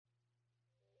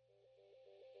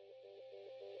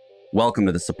Welcome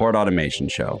to the Support Automation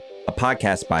Show, a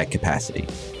podcast by Capacity.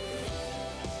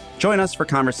 Join us for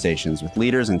conversations with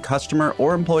leaders in customer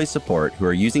or employee support who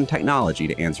are using technology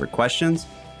to answer questions,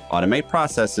 automate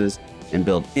processes, and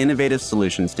build innovative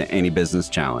solutions to any business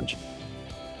challenge.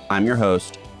 I'm your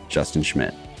host, Justin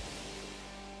Schmidt.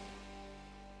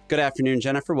 Good afternoon,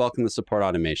 Jennifer. Welcome to the Support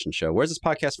Automation Show. Where's this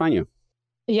podcast find you?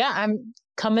 Yeah, I'm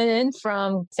coming in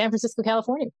from San Francisco,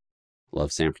 California.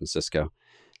 Love San Francisco.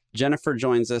 Jennifer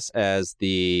joins us as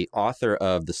the author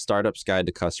of The Startup's Guide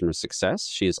to Customer Success.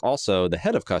 She is also the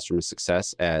head of customer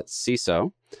success at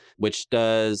Seso, which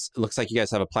looks like you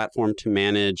guys have a platform to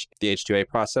manage the H2A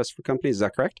process for companies. Is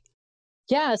that correct?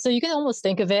 Yeah, so you can almost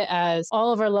think of it as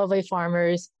all of our lovely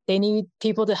farmers, they need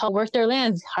people to help work their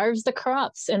lands, harvest the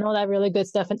crops and all that really good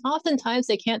stuff. And oftentimes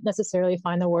they can't necessarily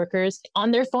find the workers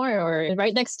on their farm or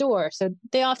right next door. So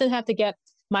they often have to get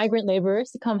migrant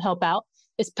laborers to come help out,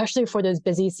 especially for those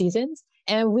busy seasons.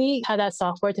 And we have that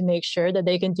software to make sure that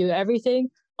they can do everything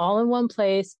all in one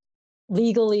place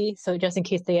legally. So just in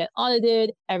case they get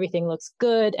audited, everything looks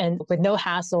good and with no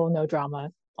hassle, no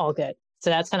drama, all good. So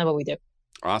that's kind of what we do.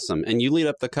 Awesome. And you lead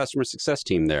up the customer success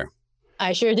team there.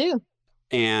 I sure do.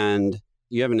 And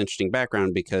you have an interesting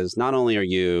background because not only are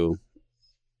you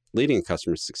leading a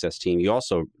customer success team, you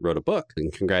also wrote a book.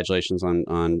 And congratulations on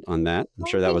that. I'm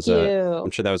sure that was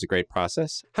a great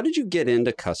process. How did you get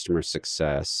into customer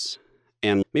success?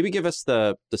 And maybe give us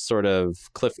the sort of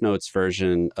Cliff Notes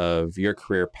version of your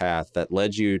career path that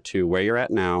led you to where you're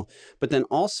at now. But then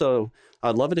also,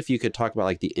 I'd love it if you could talk about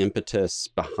like the impetus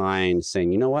behind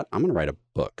saying, you know what, I'm going to write a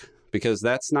book. Because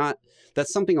that's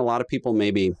something a lot of people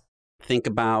maybe think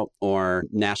about, or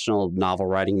National Novel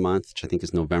Writing Month, which I think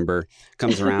is November,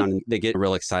 comes around and they get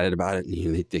real excited about it.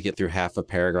 And they get through half a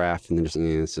paragraph and they're just,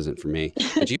 this isn't for me.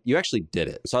 But you actually did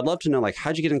it. So I'd love to know, like,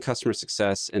 how'd you get in customer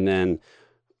success? And then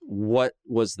what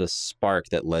was the spark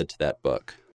that led to that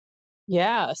book?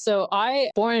 Yeah. So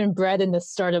I born and bred in the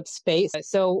startup space.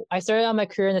 So I started out my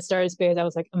career in the startup space. I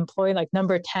was like employee like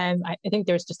number 10. I think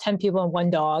there's just 10 people and one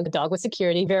dog. A dog with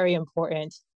security, very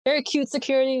important. Very cute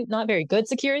security, not very good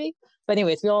security. But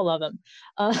anyways, we all love them.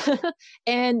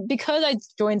 And because I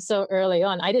joined so early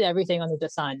on, I did everything under the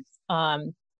sun.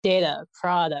 Data,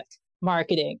 product,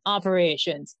 marketing,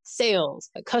 operations, sales,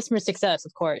 customer success,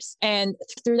 of course. And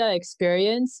through that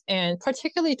experience, and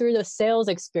particularly through the sales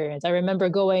experience, I remember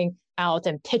going out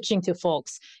and pitching to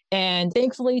folks and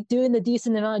thankfully doing the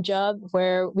decent amount of job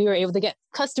where we were able to get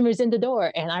customers in the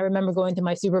door. And I remember going to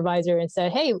my supervisor and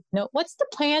said, hey, what's the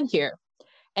plan here?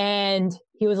 And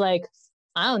he was like,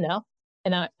 I don't know.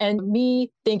 And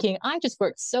me thinking, I just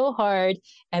worked so hard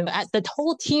and the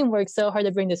whole team worked so hard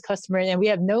to bring this customer in, and we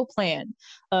have no plan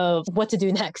of what to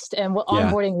do next and what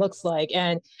onboarding looks like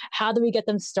and how do we get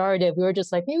them started. We were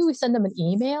just like, maybe we send them an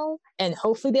email and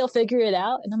hopefully they'll figure it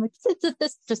out. And I'm like,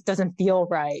 this just doesn't feel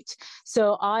right.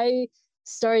 So I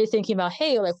started thinking about,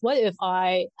 hey, like, what if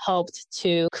I helped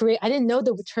to create, I didn't know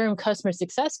the term customer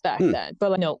success back then,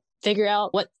 but figure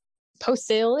out what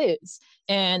post-sale is.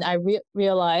 And I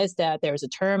realized that there was a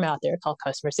term out there called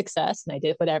customer success. And I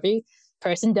did what every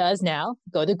person does now.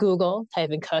 Go to Google,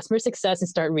 type in customer success and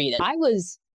start reading. I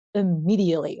was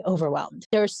immediately overwhelmed.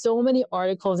 There are so many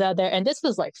articles out there. And this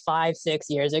was like 5-6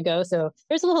 years ago. So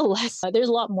there's a little less, there's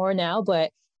a lot more now.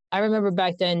 But I remember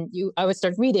back then I would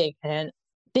start reading and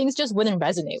things just wouldn't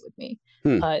resonate with me.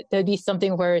 There'd be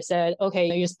something where it said, okay,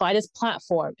 you just buy this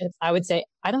platform. And I would say,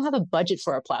 I don't have a budget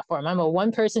for a platform. I'm a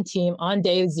one-person team on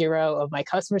day 0 of my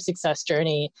customer success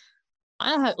journey.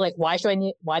 I don't have, why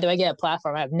do I get a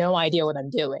platform? I have no idea what I'm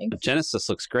doing. Genesis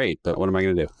looks great, but what am I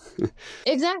going to do?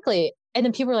 Exactly. And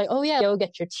then people are like, oh yeah, go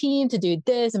get your team to do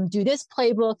this and do this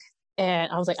playbook.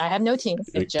 And I was like, I have no team.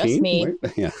 It's just me.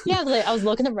 I was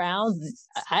looking around.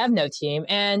 I have no team.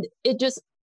 And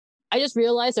I just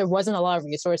realized there wasn't a lot of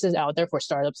resources out there for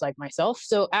startups like myself.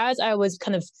 So as I was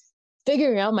kind of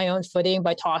figuring out my own footing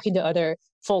by talking to other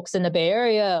folks in the Bay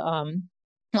Area,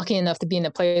 lucky enough to be in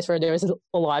a place where there was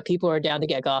a lot of people who are down to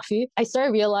get coffee, I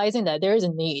started realizing that there is a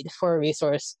need for a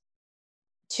resource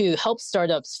to help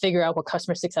startups figure out what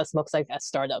customer success looks like as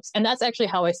startups. And that's actually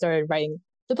how I started writing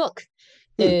the book.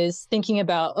 Is thinking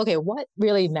about, okay, what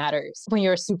really matters when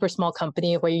you're a super small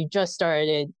company where you just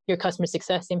started your customer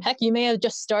success team. Heck, you may have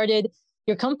just started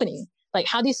your company. Like,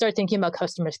 how do you start thinking about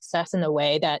customer success in a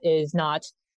way that is not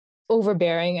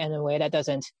overbearing and in a way that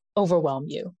doesn't overwhelm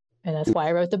you? And that's why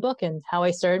I wrote the book and how I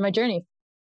started my journey.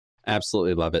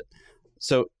 Absolutely love it.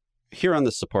 So here on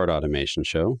the Support Automation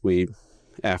Show, we,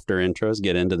 after intros,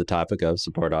 get into the topic of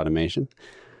support automation.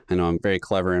 I know I'm very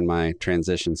clever in my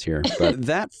transitions here, but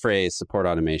that phrase, support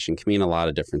automation, can mean a lot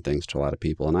of different things to a lot of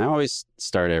people. And I always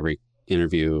start every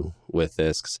interview with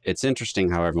this, 'cause it's interesting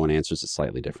how everyone answers it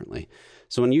slightly differently.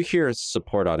 So when you hear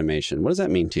support automation, what does that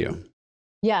mean to you?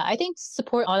 Yeah, I think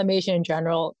support automation in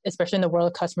general, especially in the world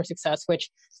of customer success,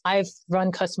 which I've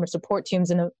run customer support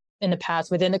teams in the past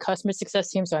within the customer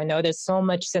success team. So I know there's so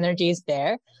much synergies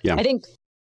there. Yeah. I think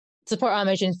support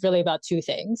automation is really about two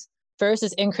things. First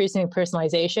is increasing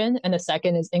personalization, and the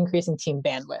second is increasing team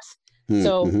bandwidth.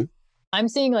 So I'm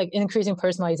seeing like increasing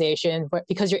personalization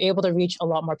because you're able to reach a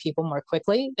lot more people more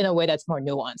quickly in a way that's more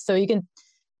nuanced. So you can,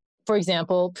 for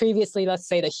example, previously, let's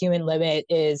say the human limit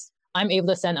is I'm able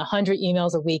to send 100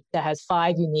 emails a week that has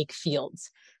 5 unique fields.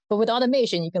 But with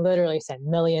automation, you can literally send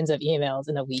millions of emails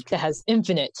in a week that has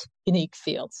infinite unique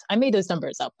fields. I made those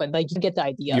numbers up, but like you get the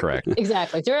idea. Correct.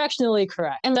 Exactly. Directionally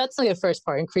correct. And that's like the first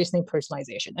part, increasing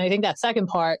personalization. And I think that second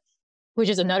part, which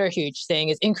is another huge thing,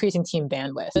 is increasing team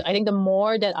bandwidth. I think the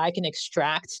more that I can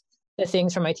extract the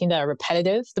things from my team that are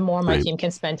repetitive, the more my team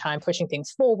can spend time pushing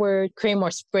things forward, create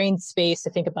more brain space to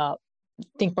think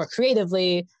more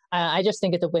creatively. I just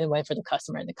think it's a win-win for the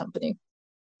customer and the company.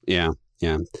 Yeah.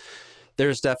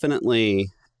 There's definitely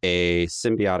a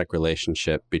symbiotic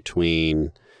relationship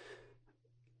between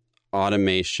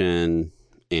automation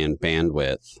and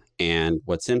bandwidth. And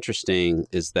what's interesting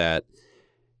is that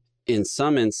in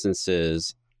some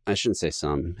instances, I shouldn't say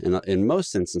some, in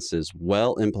most instances,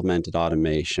 well-implemented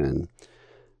automation,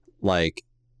 like,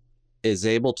 is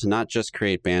able to not just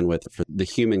create bandwidth for the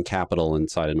human capital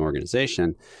inside an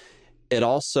organization, it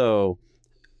also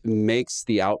makes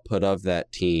the output of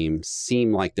that team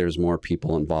seem like there's more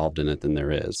people involved in it than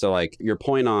there is. So like your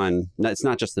point on, it's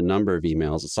not just the number of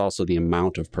emails, it's also the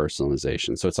amount of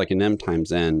personalization. So it's like an M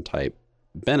times N type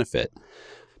benefit.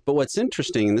 But what's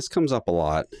interesting, and this comes up a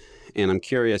lot, and I'm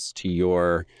curious to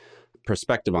your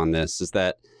perspective on this, is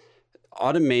that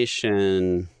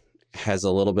automation has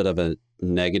a little bit of a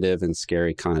negative and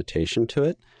scary connotation to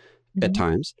it at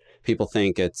times. People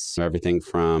think it's everything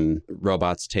from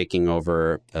robots taking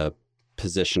over a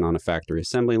position on a factory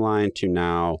assembly line to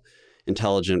now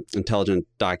intelligent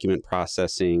document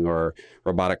processing or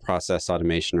robotic process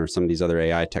automation or some of these other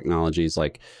AI technologies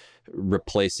like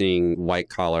replacing white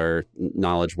collar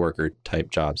knowledge worker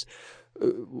type jobs.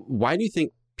 Why do you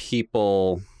think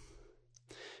people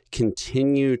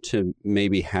continue to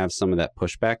maybe have some of that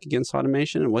pushback against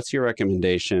automation? And what's your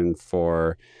recommendation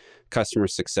for customer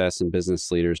success and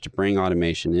business leaders to bring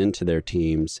automation into their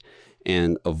teams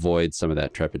and avoid some of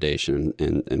that trepidation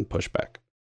and pushback?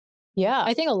 Yeah,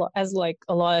 I think as like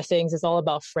a lot of things, it's all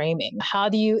about framing. How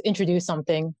do you introduce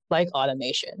something like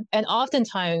automation? And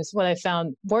oftentimes what I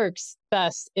found works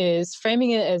best is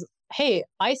framing it as, hey,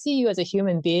 I see you as a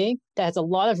human being that has a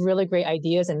lot of really great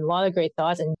ideas and a lot of great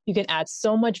thoughts, and you can add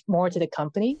so much more to the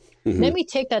company. Let me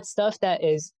take that stuff that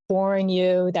is boring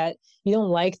you, that you don't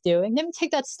like doing, let me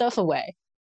take that stuff away.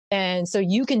 And so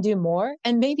you can do more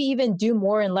and maybe even do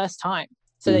more in less time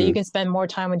so that you can spend more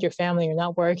time with your family. You're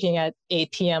not working at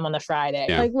 8 p.m. on a Friday.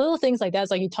 Yeah. Like little things like that. It's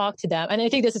like you talk to them. And I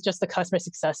think this is just the customer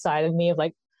success side of me of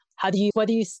like, what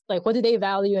do they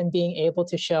value in being able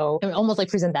to show and almost like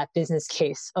present that business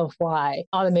case of why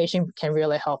automation can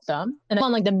really help them. And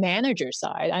on like the manager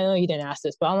side, I know you didn't ask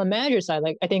this, but on the manager side,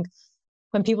 like I think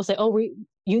when people say, oh,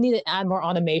 you need to add more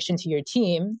automation to your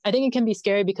team, I think it can be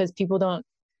scary because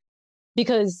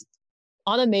because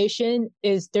automation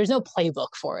there's no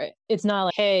playbook for it. It's not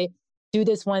like, hey, do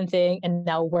this one thing and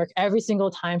that'll work every single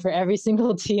time for every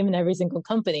single team and every single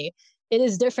company. It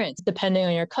is different depending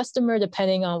on your customer,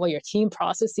 depending on what your team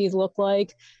processes look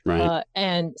like. Right.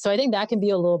 And so I think that can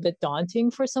be a little bit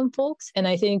daunting for some folks. And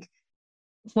I think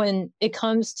when it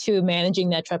comes to managing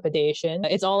that trepidation,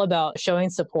 it's all about showing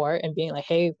support and being like,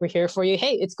 hey, we're here for you.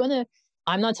 Hey,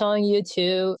 I'm not telling you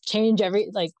to change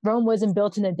Rome wasn't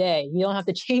built in a day. You don't have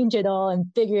to change it all and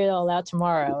figure it all out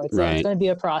tomorrow. It's going to be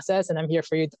a process, and I'm here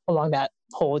for you along that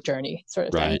whole journey sort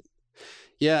of thing.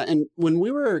 Yeah. And when we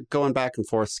were going back and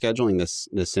forth scheduling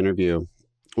this interview,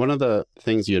 one of the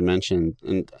things you had mentioned,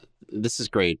 and this is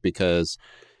great because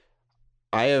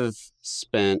I have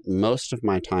spent most of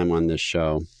my time on this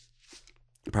show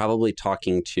probably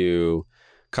talking to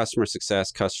customer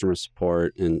success, customer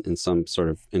support, and some sort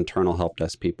of internal help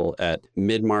desk people at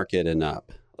mid-market and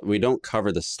up. We don't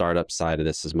cover the startup side of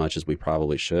this as much as we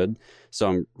probably should. So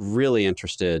I'm really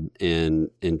interested in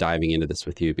diving into this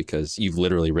with you because you've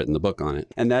literally written the book on it.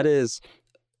 And that is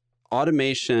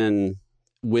automation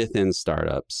within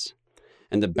startups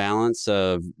and the balance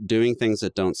of doing things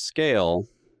that don't scale,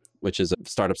 which is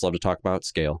startups love to talk about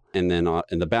scale, and then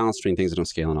and the balance between things that don't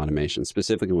scale and automation,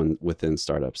 specifically within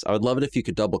startups. I would love it if you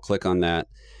could double click on that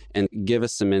and give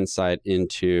us some insight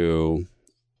into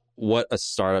what a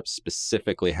startup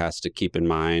specifically has to keep in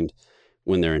mind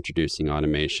when they're introducing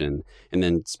automation, and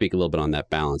then speak a little bit on that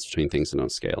balance between things that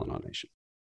don't scale and automation.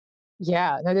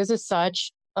 Yeah, no, this is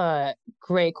such a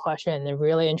great question and a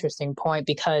really interesting point,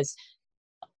 because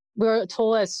we're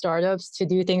told as startups to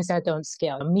do things that don't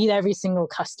scale, meet every single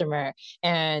customer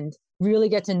and really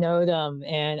get to know them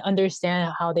and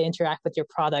understand how they interact with your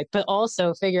product, but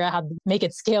also figure out how to make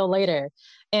it scale later.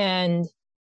 And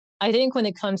I think when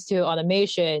it comes to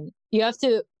automation, you have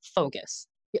to focus.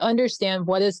 You understand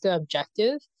what is the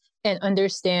objective and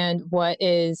understand what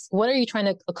are you trying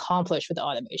to accomplish with the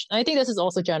automation. I think this is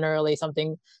also generally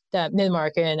something that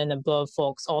mid-market and above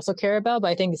folks also care about, but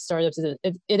I think startups,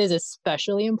 it is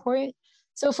especially important.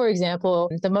 So for example,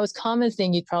 the most common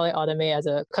thing you'd probably automate as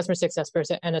a customer success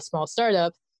person and a small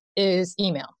startup is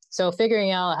email. So figuring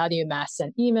out how do you mass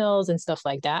send emails and stuff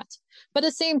like that. But at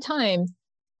the same time,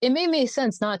 it may make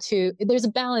sense there's a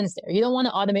balance there. You don't want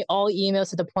to automate all emails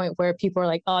to the point where people are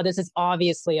like, oh, this is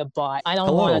obviously a bot. I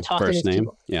don't want to talk to these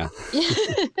people. Yeah.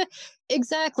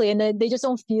 Exactly. And they just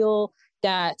don't feel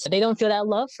that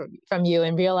love from you,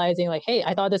 and realizing like, hey,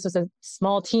 I thought this was a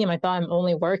small team. I thought I'm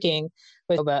only working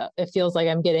with, but it feels like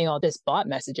I'm getting all this bot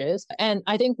messages. And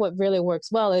I think what really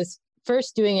works well is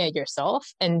first doing it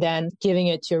yourself and then giving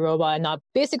it to a robot. And not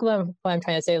basically what I'm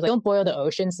trying to say is like, don't boil the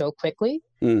ocean so quickly.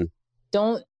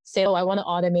 Don't say, oh, I want to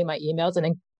automate my emails,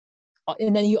 and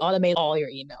then you automate all your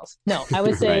emails. No, I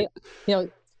would say, right.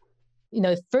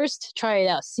 First try it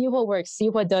out, see what works, see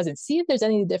what doesn't, see if there's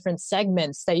any different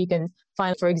segments that you can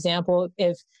find. For example,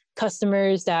 if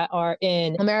customers that are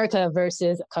in America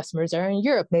versus customers that are in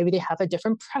Europe, maybe they have a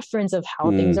different preference of how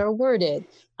things are worded.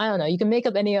 I don't know. You can make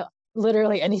up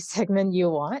literally any segment you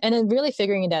want, and then really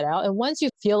figuring that out. And once you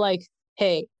feel like,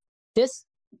 hey, this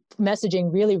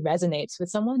messaging really resonates with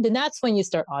someone, then that's when you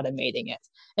start automating it.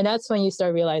 And that's when you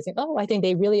start realizing, oh, I think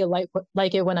they really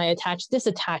like it when I attach this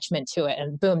attachment to it.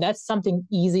 And boom, that's something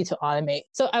easy to automate.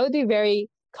 So I would be very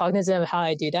cognizant of how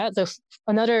I do that. So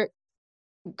another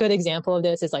good example of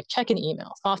this is like check-in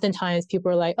emails. Oftentimes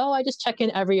people are like, oh, I just check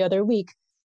in every other week.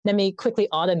 Let me quickly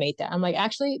automate that. I'm like,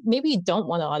 actually, maybe you don't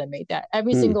want to automate that.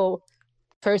 Every single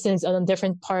person's on a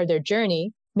different part of their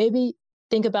journey. Maybe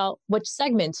think about which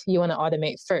segment you want to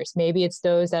automate first. Maybe it's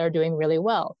those that are doing really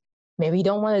well. Maybe you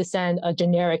don't want to send a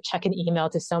generic check-in email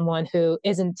to someone who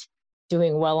isn't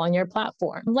doing well on your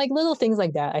platform. Like little things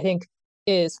like that, I think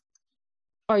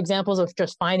are examples of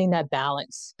just finding that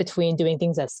balance between doing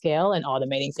things at scale and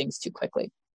automating things too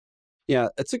quickly. Yeah,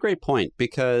 that's a great point,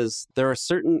 because there are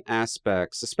certain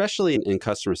aspects, especially in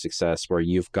customer success, where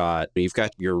you've got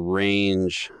your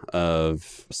range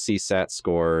of CSAT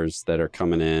scores that are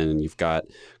coming in, and you've got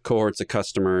cohorts of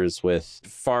customers with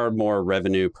far more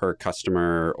revenue per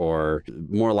customer, or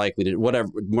more likely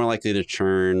to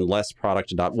churn, less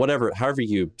product adopt, however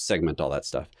you segment all that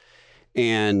stuff.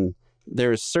 And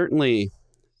there's certainly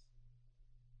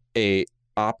a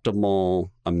optimal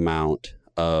amount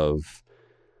of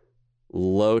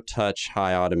low touch,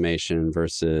 high automation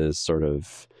versus sort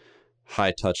of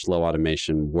high touch, low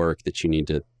automation work that you need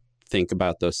to think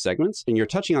about those segments. And you're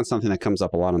touching on something that comes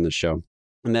up a lot on the show,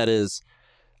 and that is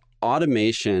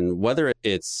automation, whether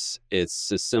it's as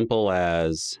simple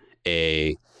as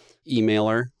a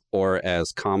emailer or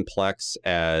as complex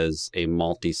as a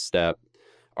multi-step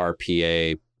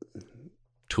RPA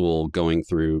tool going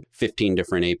through 15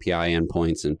 different API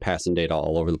endpoints and passing data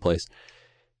all over the place.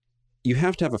 You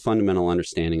have to have a fundamental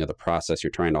understanding of the process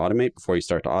you're trying to automate before you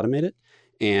start to automate it.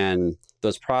 And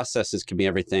those processes can be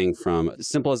everything from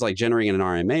simple as like generating an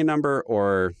RMA number,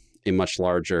 or a much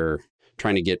larger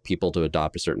trying to get people to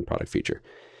adopt a certain product feature.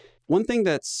 One thing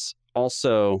that's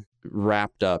also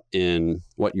wrapped up in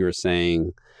what you were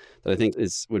saying that I think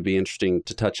would be interesting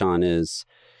to touch on is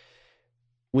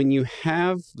when you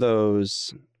have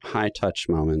those high touch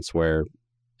moments where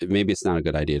maybe it's not a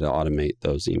good idea to automate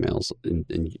those emails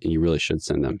and you really should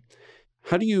send them.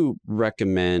 How do you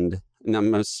recommend, and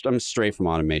I'm stray from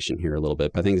automation here a little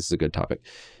bit, but I think this is a good topic,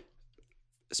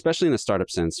 especially in a startup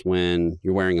sense when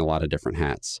you're wearing a lot of different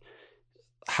hats.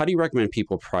 How do you recommend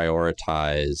people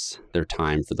prioritize their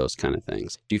time for those kind of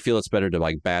things? Do you feel it's better to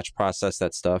like batch process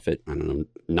that stuff at,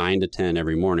 9 to 10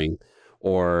 every morning,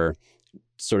 or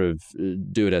sort of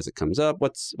do it as it comes up?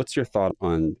 What's your thought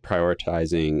on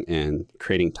prioritizing and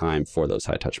creating time for those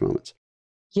high touch moments?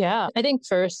 Yeah, I think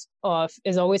first off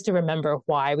is always to remember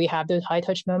why we have those high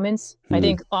touch moments. I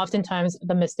think oftentimes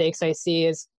the mistakes I see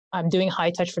is I'm doing high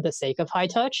touch for the sake of high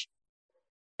touch.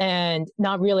 and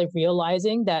not really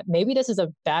realizing that maybe this is a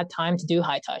bad time to do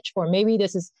high touch, or maybe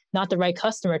this is not the right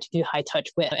customer to do high touch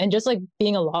with, and just like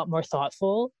being a lot more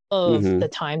thoughtful of the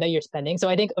time that you're spending. So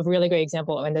I think a really great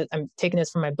example, and I'm taking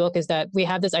this from my book, is that we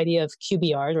have this idea of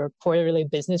QBRs, or quarterly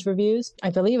business reviews.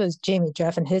 I believe it was Jamie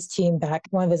Jeff and his team back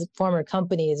one of his former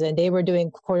companies, and they were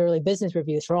doing quarterly business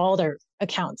reviews for all their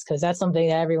accounts, because that's something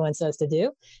that everyone says to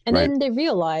do. And then they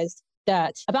realized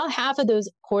that about half of those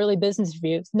quarterly business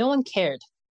reviews, no one cared.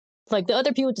 Like the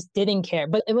other people just didn't care,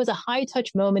 but it was a high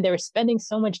touch moment. They were spending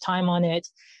so much time on it.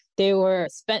 They were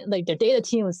like their data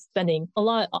team was spending a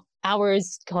lot of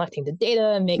hours collecting the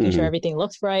data and making sure everything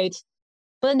looks right.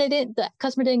 But then the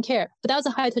customer didn't care. But that was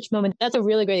a high touch moment. That's a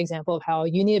really great example of how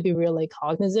you need to be really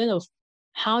cognizant of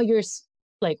how you're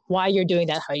like, why you're doing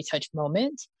that high touch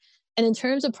moment. And in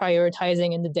terms of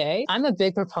prioritizing in the day, I'm a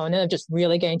big proponent of just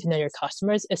really getting to know your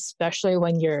customers, especially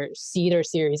when you're seed or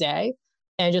series A,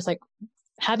 and just like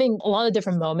having a lot of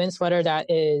different moments, whether that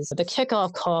is the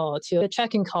kickoff call to the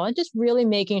check-in call, and just really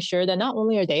making sure that not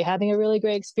only are they having a really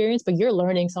great experience, but you're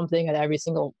learning something at every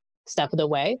single step of the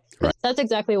way. Right. That's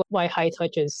exactly why high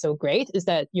touch is so great, is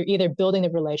that you're either building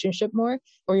the relationship more,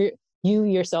 or you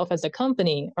yourself as a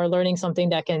company are learning something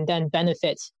that can then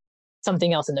benefit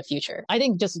something else in the future. I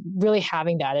think just really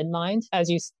having that in mind as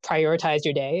you prioritize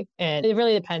your day. And it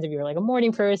really depends if you're like a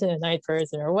morning person, a night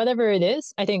person, or whatever it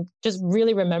is. I think just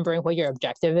really remembering what your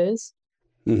objective is,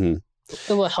 it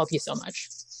will help you so much.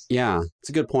 Yeah, it's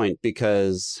a good point,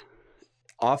 because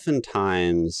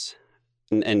oftentimes,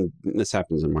 and this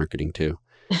happens in marketing too,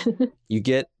 you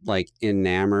get like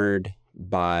enamored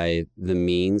by the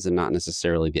means and not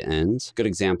necessarily the ends. Good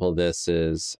example of this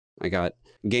is I got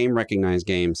recognized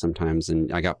game sometimes,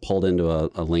 and I got pulled into a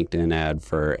LinkedIn ad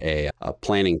for a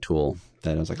planning tool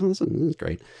that I was like, oh, this is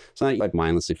great. So I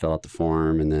mindlessly fill out the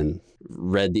form and then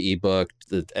read the ebook.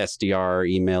 The SDR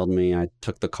emailed me. I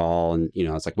took the call, and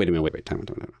I was like, wait a minute, wait, time.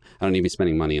 I don't need to be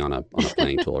spending money on a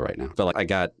planning tool right now. But like, I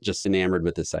got just enamored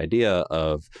with this idea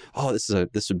of, oh,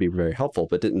 this would be very helpful,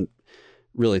 but didn't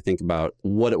really think about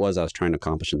what it was I was trying to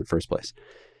accomplish in the first place.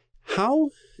 How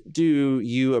do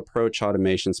you approach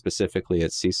automation specifically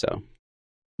at Seso?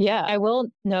 Yeah, I will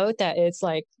note that it's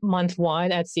like month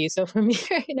 1 at Seso for me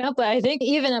right now. But I think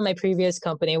even at my previous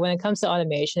company, when it comes to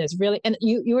automation, it's really, and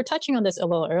you were touching on this a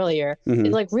little earlier, it's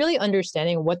like really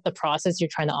understanding what the process you're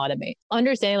trying to automate,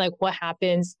 understanding like what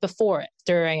happens before,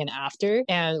 during, and after,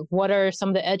 and what are some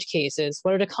of the edge cases,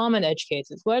 what are the common edge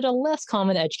cases, what are the less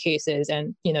common edge cases,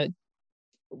 and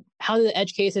how do the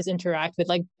edge cases interact with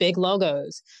like big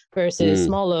logos versus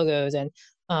small logos, and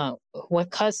what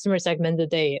customer segment did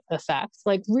they affect?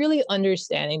 Like really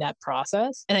understanding that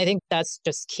process. And I think that's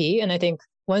just key. And I think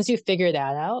once you figure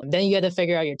that out, then you got to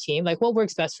figure out your team, like what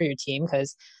works best for your team,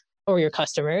 or your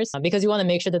customers, because you want to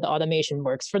make sure that the automation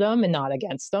works for them and not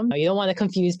against them. You don't want to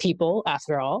confuse people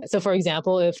after all. So for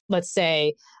example, if let's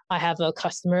say I have a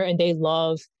customer and they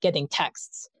love getting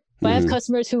texts, but I have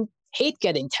customers who hate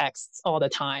getting texts all the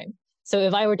time. So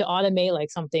if I were to automate like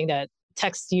something that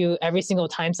texts you every single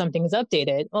time something is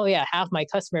updated, oh yeah, half my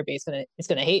customer base is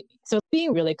gonna hate me. So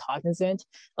being really cognizant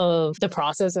of the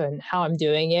process and how I'm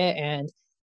doing it, and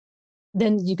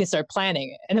then you can start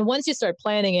planning it. And then once you start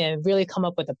planning it and really come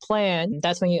up with a plan,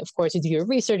 that's when you, of course, you do your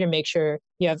research and make sure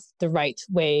you have the right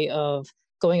way of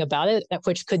going about it,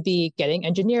 which could be getting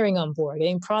engineering on board,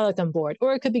 getting product on board,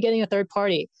 or it could be getting a third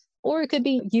party. Or it could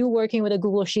be you working with a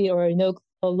Google Sheet or a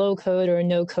low code or a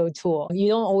no code tool. You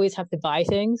don't always have to buy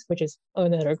things, which is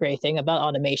another great thing about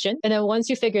automation. And then once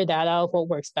you figure that out, what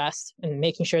works best, and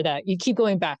making sure that you keep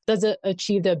going back, does it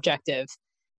achieve the objective?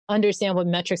 Understand what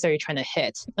metrics are you trying to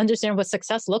hit? Understand what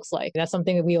success looks like. That's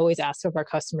something that we always ask of our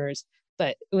customers,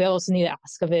 but we also need to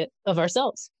ask of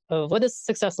ourselves, of what does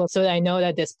success look, so that I know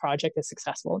that this project is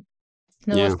successful.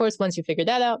 And of course, once you figure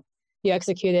that out, you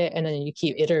execute it, and then you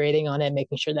keep iterating on it,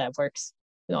 making sure that it works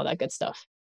and all that good stuff.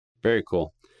 Very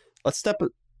cool. Let's step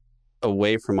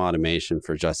away from automation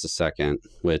for just a second,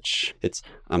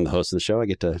 I'm the host of the show. I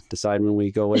get to decide when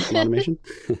we go away from automation.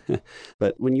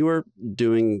 But when you were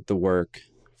doing the work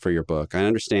for your book, I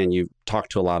understand you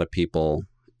talked to a lot of people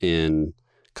in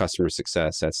customer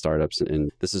success at startups,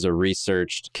 and this is a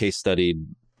researched, case studied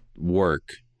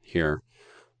work here.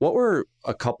 What were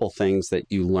a couple things that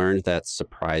you learned that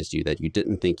surprised you, that you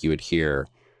didn't think you would hear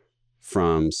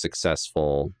from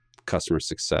successful customer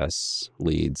success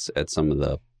leads at some of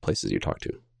the places you talked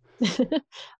to?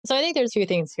 So I think there's 2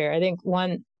 things here. I think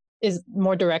one is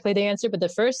more directly the answer, but the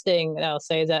first thing that I'll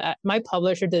say is that my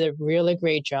publisher did a really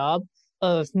great job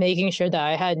of making sure that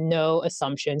I had no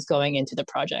assumptions going into the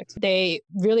project. They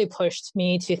really pushed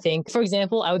me to think, for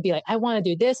example, I would be like, I want to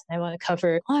do this. I want to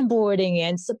cover onboarding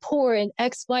and support and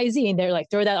XYZ. And they're like,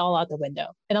 throw that all out the window.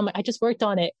 And I'm like, I just worked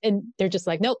on it. And they're just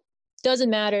like, nope, doesn't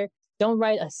matter. Don't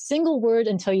write a single word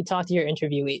until you talk to your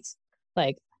interviewees.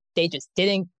 Like they just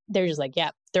didn't, they're just like,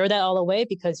 yeah, throw that all away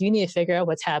because you need to figure out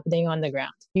what's happening on the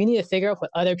ground. You need to figure out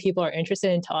what other people are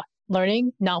interested in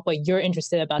learning, not what you're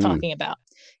interested about talking about.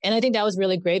 And I think that was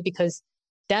really great because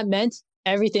that meant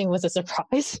everything was a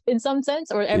surprise in some sense,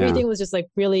 or everything was just like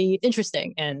really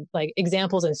interesting and like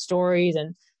examples and stories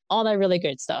and all that really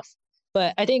good stuff.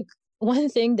 But I think one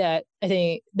thing that I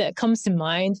think that comes to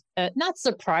mind, not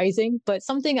surprising, but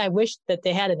something I wish that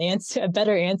they had a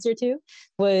better answer to,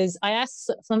 was I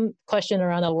asked some question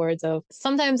around the words of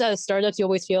sometimes as startups, you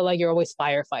always feel like you're always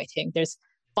firefighting. There's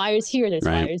fires here, there's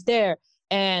fires there.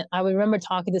 And I would remember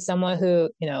talking to someone who,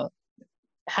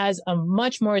 has a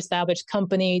much more established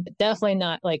company, definitely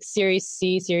not like Series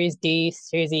C, Series D,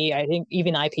 Series E, I think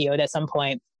even IPO'd at some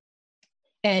point.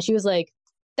 And she was like,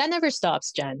 that never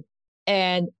stops, Jen.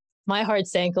 And my heart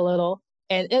sank a little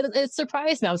and it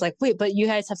surprised me. I was like, wait, but you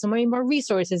guys have so many more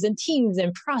resources and teams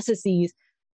and processes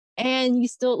and you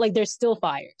still like, there's still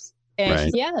fires.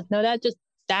 And that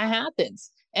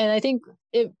happens. And I think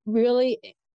it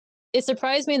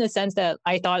surprised me in the sense that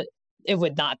I thought it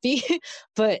would not be,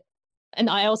 and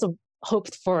I also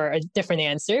hoped for a different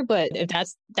answer, but if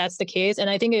that's the case, and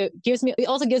I think it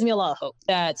also gives me a lot of hope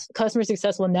that customer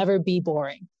success will never be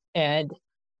boring. And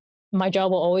my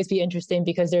job will always be interesting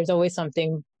because there's always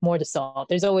something more to solve.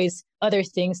 There's always other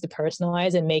things to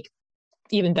personalize and make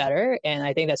even better. And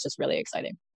I think that's just really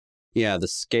exciting. Yeah, the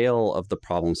scale of the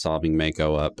problem solving may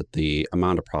go up, but the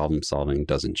amount of problem solving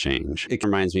doesn't change. It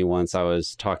reminds me once I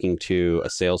was talking to a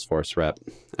Salesforce rep,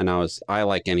 and I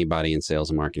like anybody in sales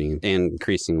and marketing, and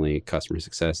increasingly customer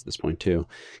success at this point too,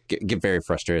 get very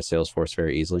frustrated at Salesforce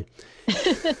very easily.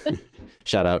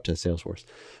 Shout out to Salesforce.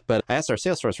 But I asked our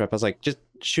Salesforce rep, I was like, just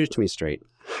shoot it to me straight.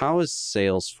 How is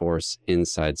Salesforce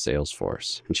inside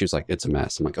Salesforce? And she was like, it's a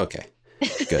mess. I'm like, okay.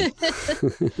 Good.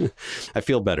 I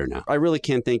feel better now. I really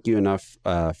can't thank you enough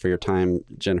for your time,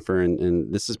 Jennifer.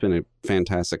 And this has been a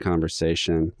fantastic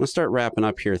conversation. I'm going to start wrapping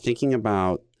up here, thinking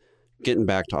about getting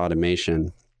back to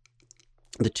automation.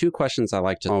 The two questions I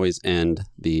like to always end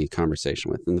the conversation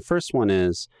with. And the first one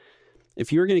is,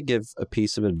 if you were going to give a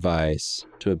piece of advice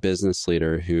to a business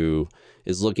leader who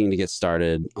is looking to get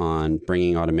started on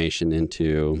bringing automation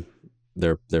into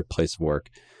their place of work,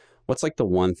 what's like the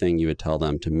one thing you would tell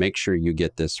them to make sure you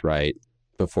get this right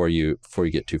before you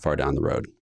get too far down the road?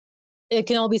 It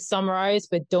can all be summarized,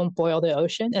 but don't boil the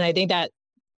ocean. And I think that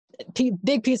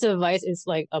big piece of advice is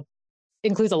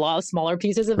includes a lot of smaller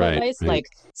pieces of advice, like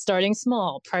starting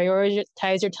small,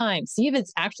 prioritize your time, see if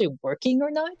it's actually working or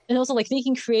not. And also like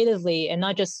thinking creatively and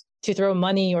not just to throw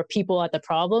money or people at the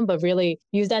problem, but really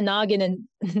use that noggin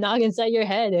inside your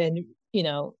head. And,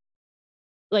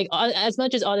 like as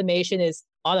much as automation is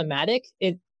automatic,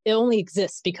 it only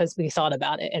exists because we thought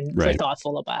about it and we're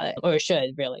thoughtful about it, or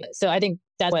should really. So I think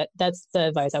that's the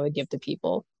advice I would give to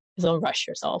people. Don't rush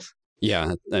yourself.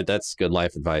 Yeah, that's good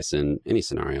life advice in any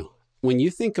scenario. When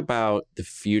you think about the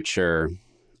future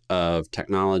of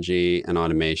technology and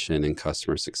automation and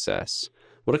customer success,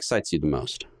 what excites you the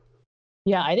most?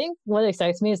 Yeah, I think what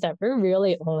excites me is that we're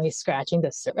really only scratching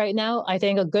the surface right now. I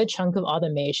think a good chunk of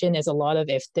automation is a lot of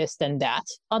if this, then that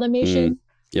automation.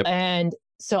 Yep. And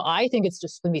so I think it's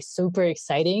just going to be super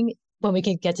exciting when we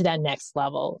can get to that next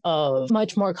level of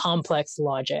much more complex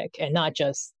logic and not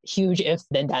just huge if,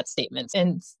 then that statements,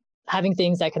 and having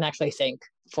things that can actually think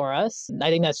for us. I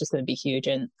think that's just going to be huge,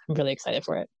 and I'm really excited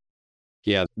for it.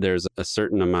 Yeah, there's a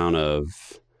certain amount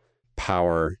of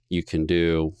power you can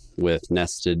do with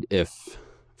nested if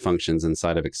functions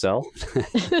inside of Excel.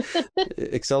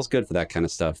 Excel's good for that kind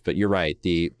of stuff, but you're right.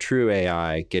 The true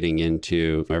AI getting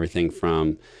into everything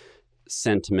from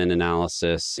sentiment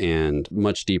analysis and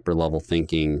much deeper level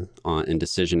thinking on and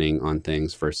decisioning on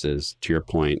things versus, to your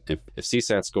point, if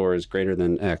CSAT score is greater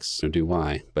than X, so do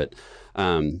Y. But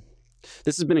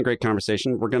this has been a great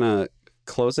conversation. We're going to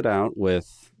close it out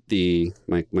with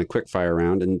my quick fire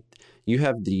round. And you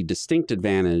have the distinct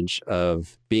advantage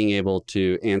of being able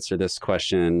to answer this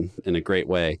question in a great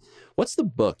way. What's the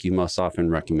book you most often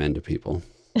recommend to people?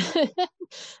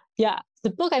 Yeah,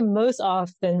 the book I most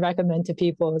often recommend to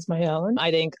people is my own.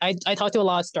 I think I talk to a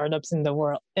lot of startups in the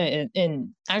world,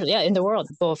 in the world,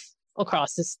 both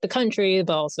across the country,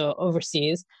 but also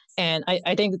overseas. And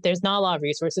I think there's not a lot of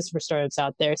resources for startups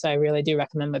out there. So I really do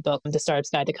recommend my book, The Startup's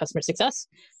Guide to Customer Success.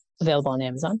 available on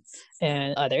Amazon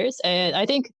and others. And I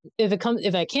think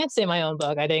if I can't say my own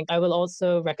book, I think I would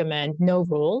also recommend No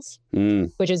Rules,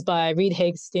 which is by Reed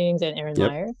Hastings and Aaron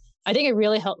Meyer. I think it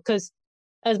really helped because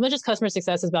as much as customer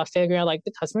success is about figuring out like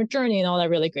the customer journey and all that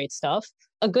really great stuff,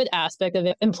 a good aspect of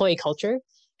it, employee culture.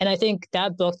 And I think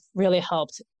that book really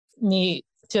helped me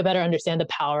to better understand the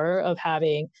power of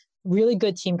having really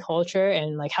good team culture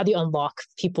and like how do you unlock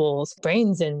people's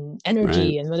brains and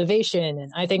energy and motivation.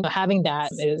 And I think having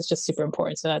that is just super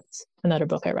important. So that's another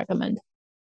book I recommend.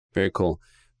 Very cool.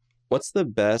 What's the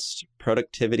best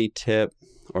productivity tip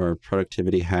or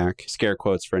productivity hack, scare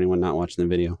quotes for anyone not watching the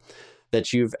video,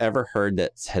 that you've ever heard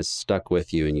that has stuck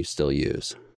with you and you still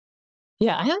use?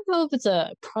 Yeah, I don't know if it's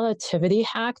a productivity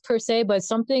hack per se, but it's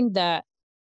something that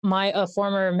a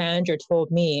former manager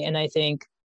told me. And I think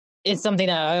it's something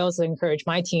that I also encourage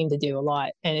my team to do a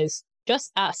lot, and is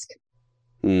just ask.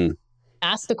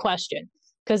 Ask the question.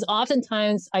 Because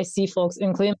oftentimes I see folks,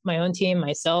 including my own team,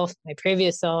 myself, my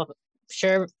previous self,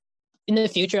 sure, in the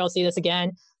future I'll see this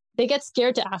again, they get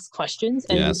scared to ask questions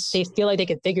and they feel like they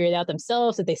can figure it out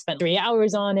themselves, that they spent 3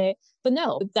 hours on it. But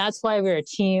no, that's why we're a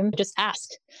team. Just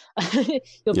ask.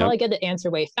 You'll probably get the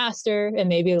answer way faster and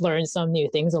maybe learn some new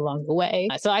things along the way.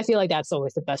 So I feel like that's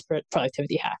always the best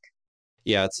productivity hack.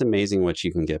 Yeah, it's amazing what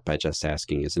you can get by just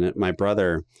asking, isn't it? My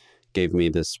brother gave me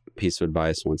this piece of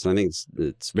advice once, and I think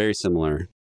it's very similar.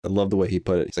 I love the way he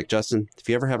put it. He's like, Justin, if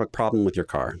you ever have a problem with your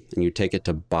car and you take it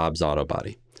to Bob's Auto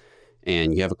Body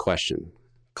and you have a question,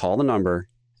 call the number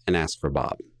and ask for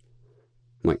Bob.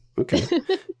 I'm like, okay.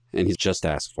 And he's just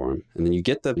asked for him. And then you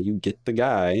get the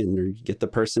guy and you get the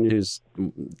person who's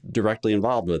directly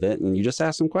involved with it, and you just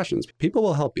ask them questions. People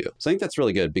will help you. So I think that's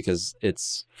really good because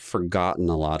it's forgotten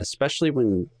a lot, especially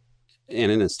and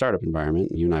in a startup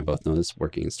environment, you and I both know this,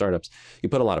 working in startups, you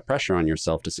put a lot of pressure on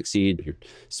yourself to succeed, your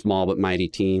small but mighty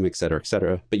team, et cetera, et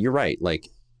cetera. But you're right. Like,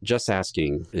 just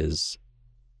asking is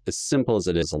as simple as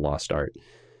it is a lost art.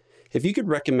 If you could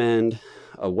recommend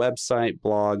a website,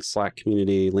 blog, Slack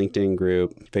community, LinkedIn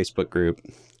group, Facebook group,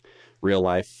 real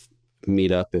life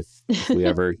meetup, if we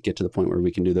ever get to the point where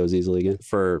we can do those easily again,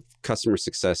 for customer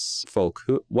success folk,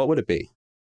 what would it be?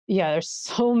 Yeah, there's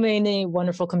so many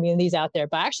wonderful communities out there,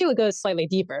 but I actually would go slightly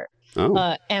deeper. And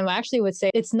I actually would say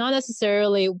it's not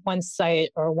necessarily one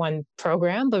site or one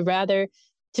program, but rather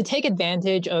to take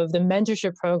advantage of the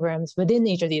mentorship programs within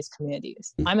each of these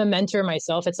communities. I'm a mentor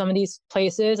myself at some of these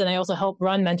places, and I also help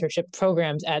run mentorship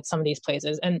programs at some of these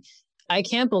places. And I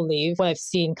can't believe what I've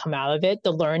seen come out of it.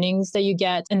 The learnings that you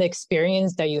get and the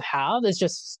experience that you have is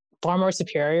just far more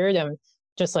superior than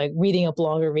just like reading a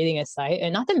blog or reading a site.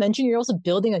 And not to mention, you're also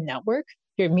building a network.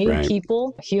 You're meeting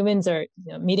people. Humans are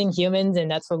meeting humans, and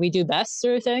that's what we do best,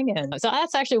 sort of thing. And so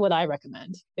that's actually what I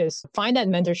recommend, is find that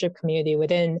mentorship community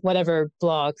within whatever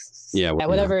blogs,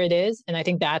 whatever it is. And I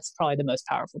think that's probably the most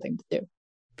powerful thing to do.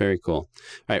 Very cool.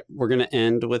 All right, we're going to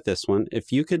end with this one.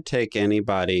 If you could take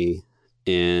anybody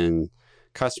in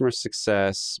customer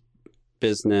success,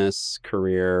 business,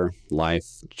 career, life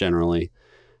generally,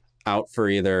 out for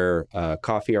either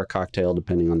coffee or cocktail,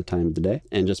 depending on the time of the day,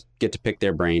 and just get to pick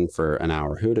their brain for an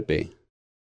hour, who would it be?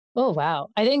 Oh, wow.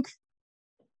 I think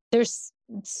there's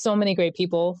so many great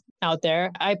people out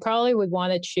there. I probably would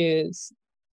want to choose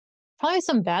probably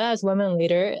some badass women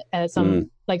leader at some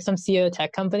CEO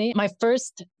tech company.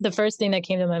 The first thing that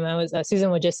came to my mind was Susan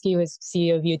Wojcicki, who is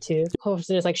CEO of YouTube. Of course,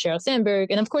 there's like Sheryl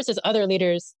Sandberg. And of course, there's other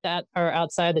leaders that are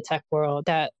outside the tech world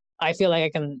that I feel like I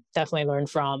can definitely learn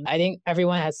from. I think I feel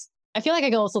like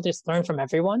I can also just learn from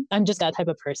everyone. I'm just that type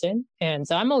of person. And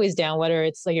so I'm always down, whether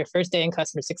it's like your first day in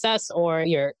customer success or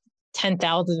your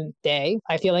 10,000th day.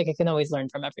 I feel like I can always learn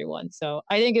from everyone. So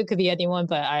I think it could be anyone,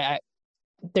 but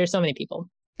there's so many people.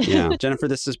 Yeah. Jennifer,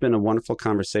 this has been a wonderful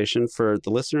conversation. For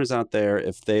the listeners out there,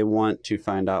 if they want to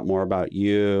find out more about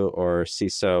you or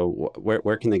Seso,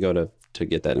 where can they go to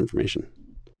get that information?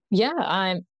 Yeah,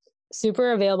 I'm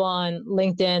super available on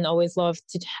LinkedIn. Always love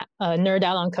to nerd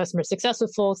out on customer success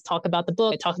with folks, talk about the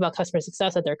book, talk about customer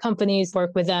success at their companies,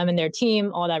 work with them and their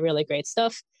team, all that really great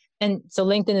stuff. And so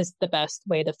LinkedIn is the best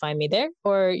way to find me there,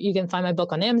 or you can find my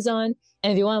book on Amazon.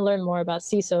 And if you want to learn more about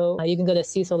Seso, you can go to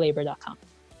sesolabor.com.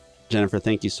 Jennifer,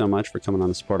 thank you so much for coming on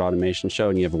the Support Automation Show,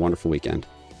 and you have a wonderful weekend.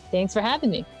 Thanks for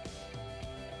having me.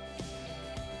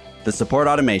 The Support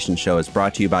Automation Show is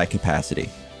brought to you by Capacity.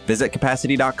 Visit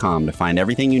capacity.com to find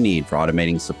everything you need for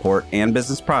automating support and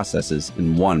business processes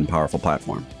in one powerful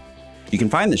platform. You can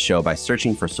find the show by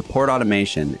searching for Support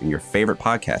Automation in your favorite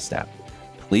podcast app.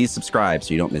 Please subscribe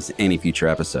so you don't miss any future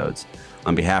episodes.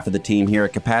 On behalf of the team here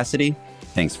at Capacity,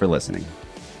 thanks for listening.